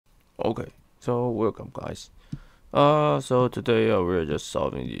Okay, so welcome guys. So today we're just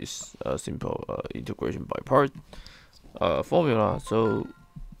solving this simple integration by part formula. So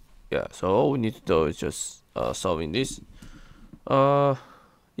yeah, so all we need to do is just solving this.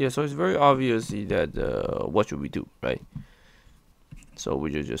 Yeah, so it's very obviously that what should we do, right? So we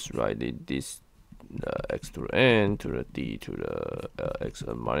just write this x to the n to the d to the x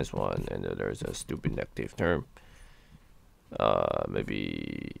minus 1, and there's a stupid negative term.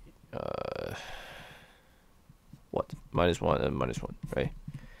 Maybe what? Minus 1 and minus 1, right?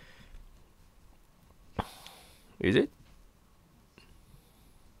 Is it?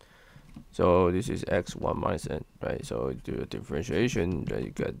 So this is x1 minus n, right? So do a differentiation, then you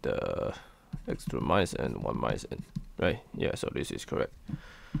get the x to the minus n, 1 minus n, right? Yeah, so this is correct.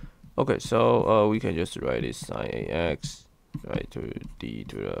 Okay, so we can just write this sine ax, right, to d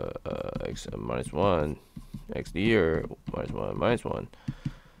to the x minus 1, x here, minus 1, minus 1.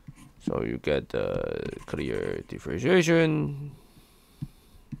 So you get the clear differentiation,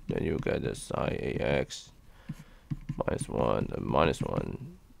 then you get the sine ax minus 1 and minus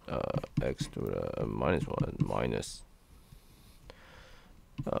 1, x to the minus 1 minus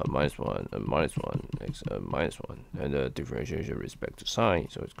minus 1 and minus 1 x minus 1, and the differentiation with respect to sine,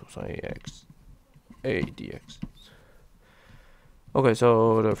 so it's cosine x a dx. Okay,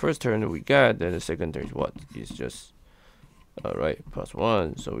 so the first term we get, then the second term is what? Is just right, plus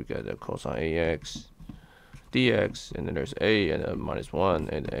 1, so we get the cosine ax dx, and then there's a and a minus 1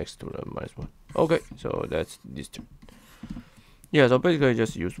 and x to the minus 1. Okay, so that's this term. Yeah, so basically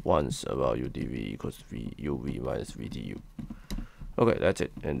just use once about udv equals v uv minus vdu. Okay, that's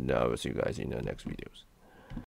it, and I will see you guys in the next videos.